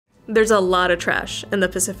There's a lot of trash in the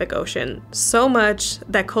Pacific Ocean, so much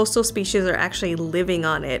that coastal species are actually living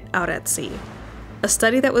on it out at sea. A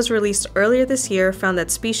study that was released earlier this year found that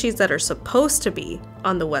species that are supposed to be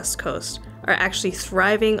on the West Coast are actually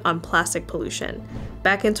thriving on plastic pollution.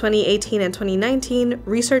 Back in 2018 and 2019,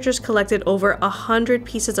 researchers collected over 100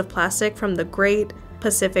 pieces of plastic from the Great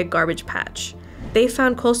Pacific Garbage Patch. They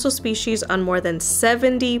found coastal species on more than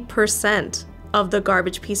 70% of the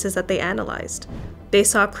garbage pieces that they analyzed. They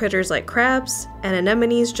saw critters like crabs and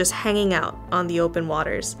anemones just hanging out on the open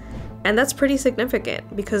waters. And that's pretty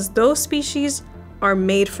significant because those species are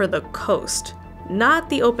made for the coast, not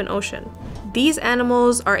the open ocean. These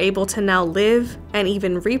animals are able to now live and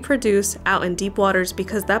even reproduce out in deep waters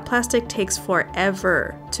because that plastic takes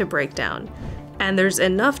forever to break down. And there's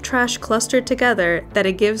enough trash clustered together that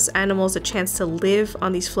it gives animals a chance to live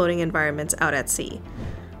on these floating environments out at sea.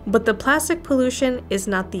 But the plastic pollution is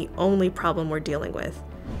not the only problem we're dealing with.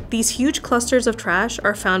 These huge clusters of trash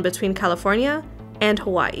are found between California and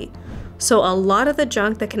Hawaii. So a lot of the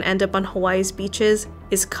junk that can end up on Hawaii's beaches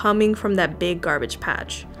is coming from that big garbage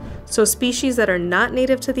patch. So species that are not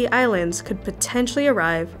native to the islands could potentially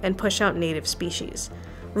arrive and push out native species.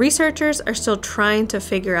 Researchers are still trying to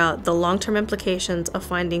figure out the long-term implications of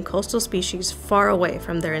finding coastal species far away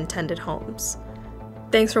from their intended homes.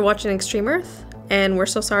 Thanks for watching Extreme Earth, and we're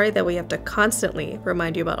so sorry that we have to constantly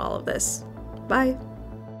remind you about all of this. Bye!